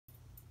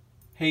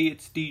Hey,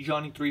 it's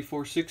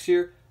DJohnny346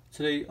 here.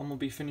 Today I'm gonna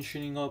be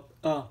finishing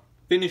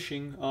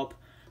up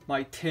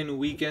my 10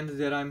 weekend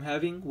that I'm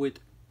having with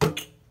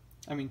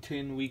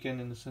 10 weekend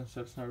in the sense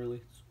that it's not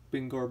really, it's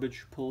been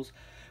garbage pulls.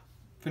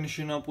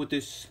 Finishing up with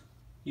this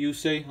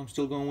Yusei. I'm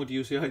still going with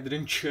Yusei. I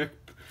didn't check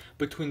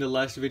between the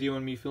last video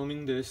and me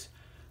filming this.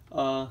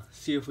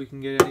 See if we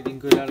can get anything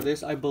good out of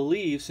this. I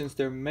believe since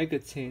they're mega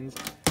tins,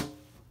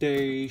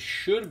 they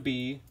should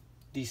be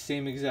the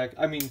same exact.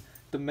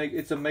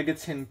 It's a mega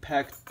tin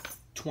pack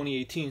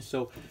 2018,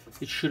 so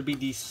it should be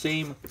the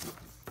same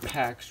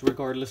packs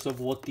regardless of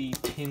what the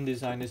tin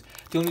design is.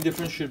 The only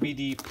difference should be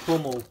the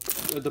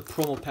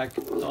promo pack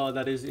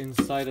that is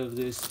inside of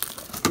this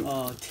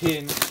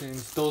tin,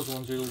 since those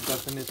ones will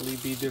definitely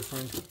be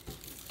different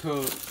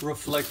to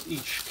reflect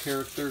each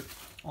character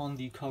on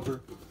the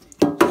cover.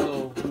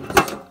 So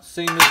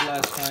same as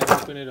last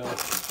time, open it up.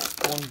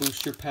 One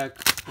booster pack,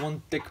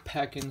 one thick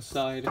pack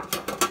inside.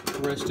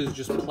 The rest is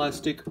just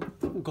plastic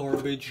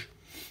garbage.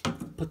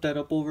 Put that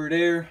up over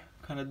there.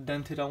 Kind of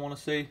dented, I want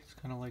to say. It's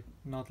kind of like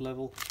not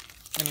level.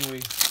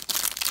 Anyway,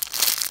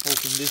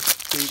 open this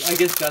page. I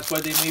guess that's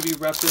why they maybe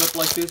wrapped it up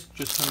like this,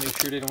 just to make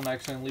sure they don't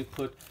accidentally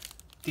put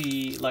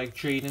the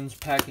Jaden's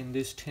pack in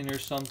this tin or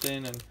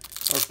something, or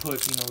put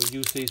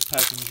Yusei's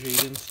pack in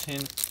Jaden's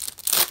tin.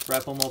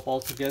 Wrap them up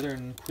all together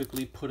and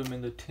quickly put them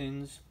in the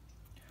tins.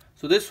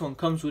 So this one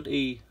comes with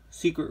a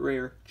secret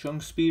rare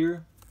Junk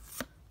Speeder,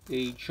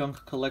 a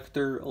Junk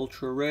Collector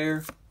Ultra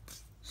Rare,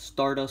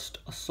 Stardust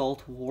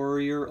Assault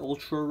Warrior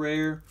Ultra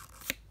Rare,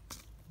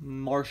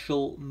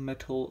 Martial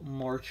Metal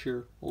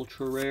Marcher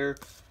Ultra Rare,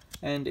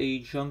 and a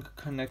Junk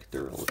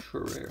Connector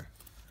Ultra Rare.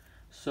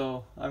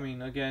 So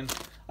again,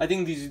 I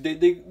think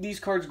these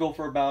cards go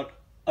for about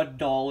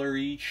 $1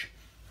 each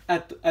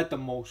at the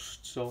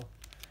most. So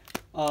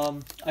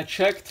I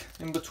checked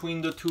in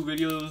between the two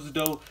videos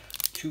though,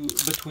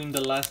 between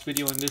the last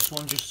video and this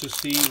one, just to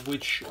see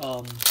which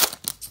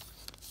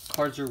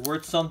cards are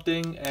worth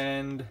something,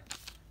 and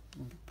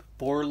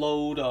board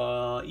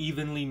load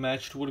evenly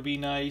matched would be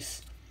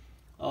nice.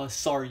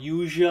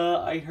 Saryuja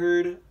I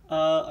heard,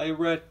 I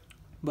read.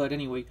 But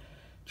anyway,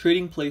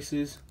 trading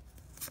places: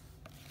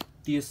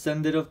 the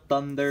Ascendant of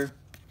Thunder,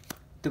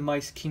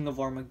 Demise King of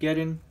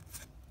Armageddon,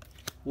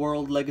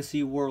 World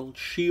Legacy World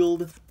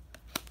Shield,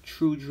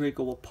 True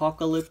Draco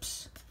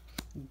Apocalypse,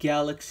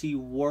 Galaxy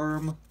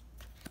Worm,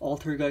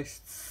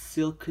 Altergeist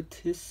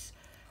Silcatus,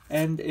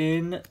 and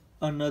in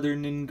another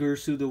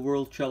Ningirsu the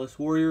World Chalice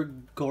Warrior,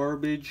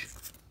 garbage.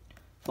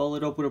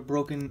 Followed up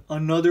with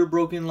another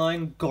broken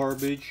line,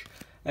 garbage,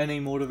 and a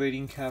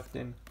Motivating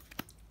Captain.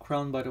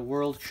 Crowned by the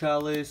World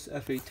Chalice,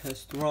 FA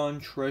Test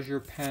Run, Treasure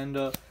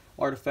Panda,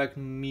 Artifact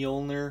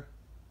Mjolnir,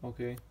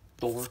 okay,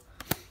 Thor,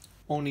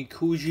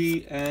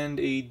 Onikuji, and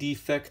a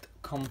Defect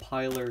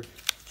Compiler.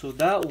 So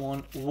that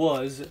one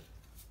was,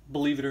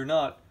 believe it or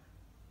not,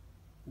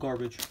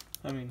 garbage.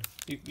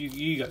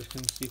 You guys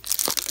can see.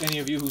 Any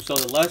of you who saw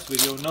the last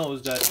video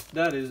knows that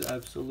that is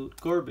absolute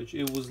garbage.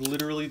 It was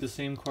literally the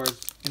same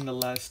cards from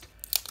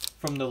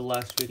the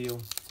last video.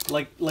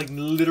 Like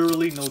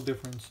literally no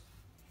difference.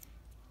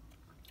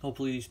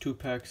 Hopefully these two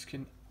packs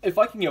can, if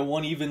I can get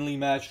one evenly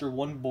matched or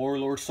one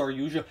Borlord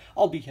Saryuja,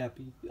 I'll be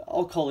happy.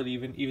 I'll call it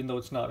even though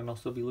it's not, and I'll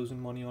still be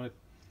losing money on it.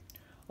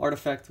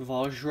 Artifact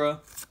Vajra,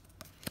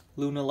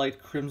 Lunalight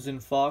Crimson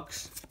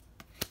Fox,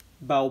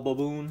 Bao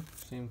Baboon,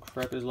 same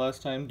crap as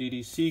last time,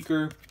 DD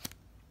Seeker,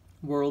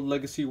 World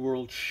Legacy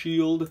World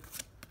Shield,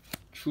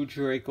 True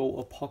Draco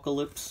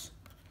Apocalypse,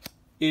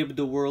 Ib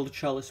the World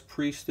Chalice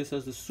Priestess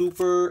as the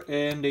super,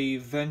 and a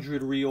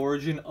Vendred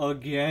Reorigin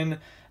again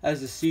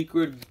as a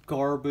secret,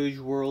 garbage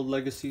World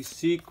Legacy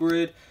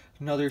Secret,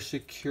 another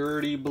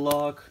security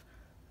block,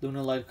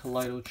 Lunalight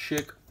Kaleido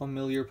Chick,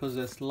 Familiar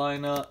Possessed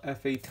Lina,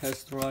 FA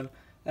Test Run,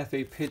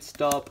 FA Pit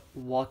Stop,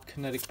 Watt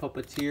Kinetic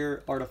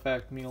Puppeteer,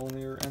 Artifact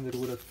Mjolnir, ended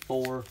with a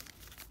Thor.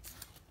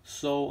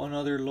 So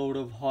another load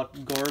of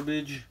hot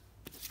garbage.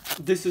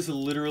 This is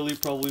literally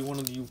probably one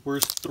of the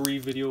worst three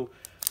videos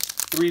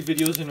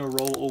in a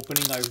row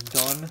opening I've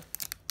done.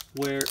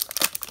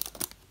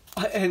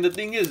 And the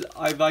thing is,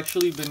 I've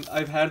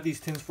had these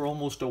tins for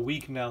almost a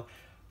week now,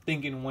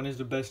 thinking when is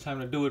the best time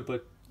to do it,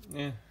 but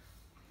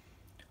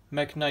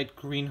Mech Knight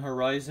Green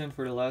Horizon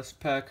for the last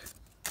pack.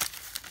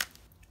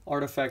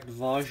 Artifact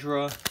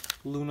Vajra,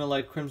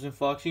 Lunalight Crimson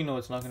Fox. You know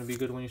it's not going to be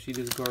good when you see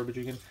this garbage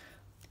again.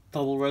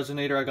 Double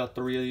Resonator, I got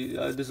 3.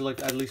 This is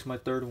at least my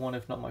 3rd one,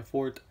 if not my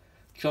 4th.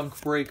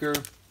 Junk Breaker,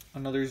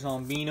 another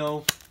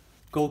Zombino,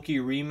 Goki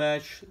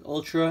Rematch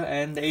Ultra,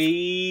 and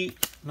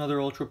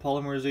another Ultra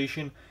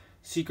Polymerization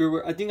Secret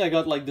Rare. I think I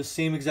got the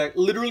same exact, I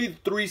literally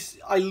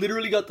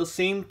got the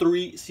same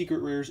 3 secret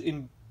rares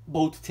in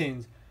both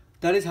tins.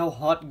 That is how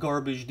hot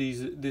garbage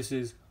this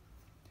is.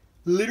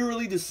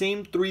 Literally the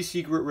same 3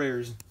 secret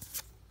rares.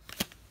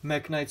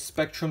 Mech Knight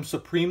Spectrum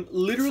Supreme,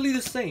 literally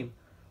the same.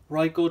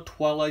 Raiko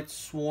Twilight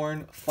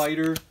Sworn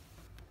Fighter,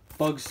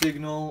 Bug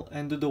Signal,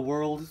 End of the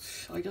World.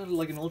 I got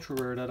an ultra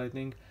rare that I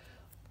think.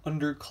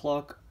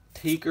 Underclock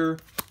Taker,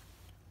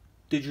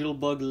 Digital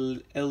Bug,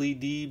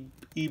 LED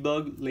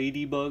E-Bug,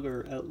 Ladybug,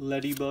 or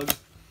Ladybug,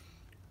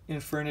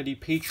 Infernity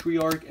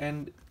Patriarch,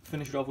 and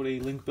finish it off with a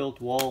Link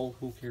Belt Wall.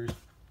 Who cares?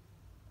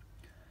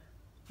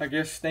 I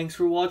guess thanks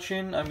for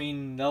watching. I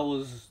mean,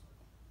 no,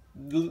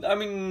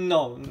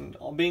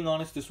 being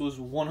honest, this was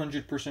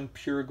 100%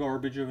 pure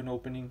garbage of an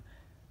opening.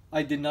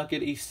 I did not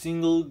get a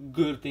single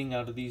good thing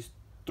out of these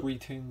 3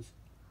 tins.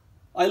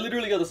 I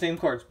literally got the same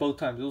cards both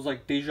times. It was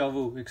like deja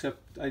vu,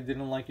 except I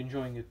didn't like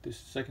enjoying it this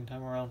second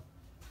time around.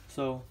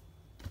 So,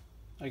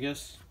 I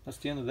guess that's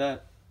the end of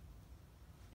that.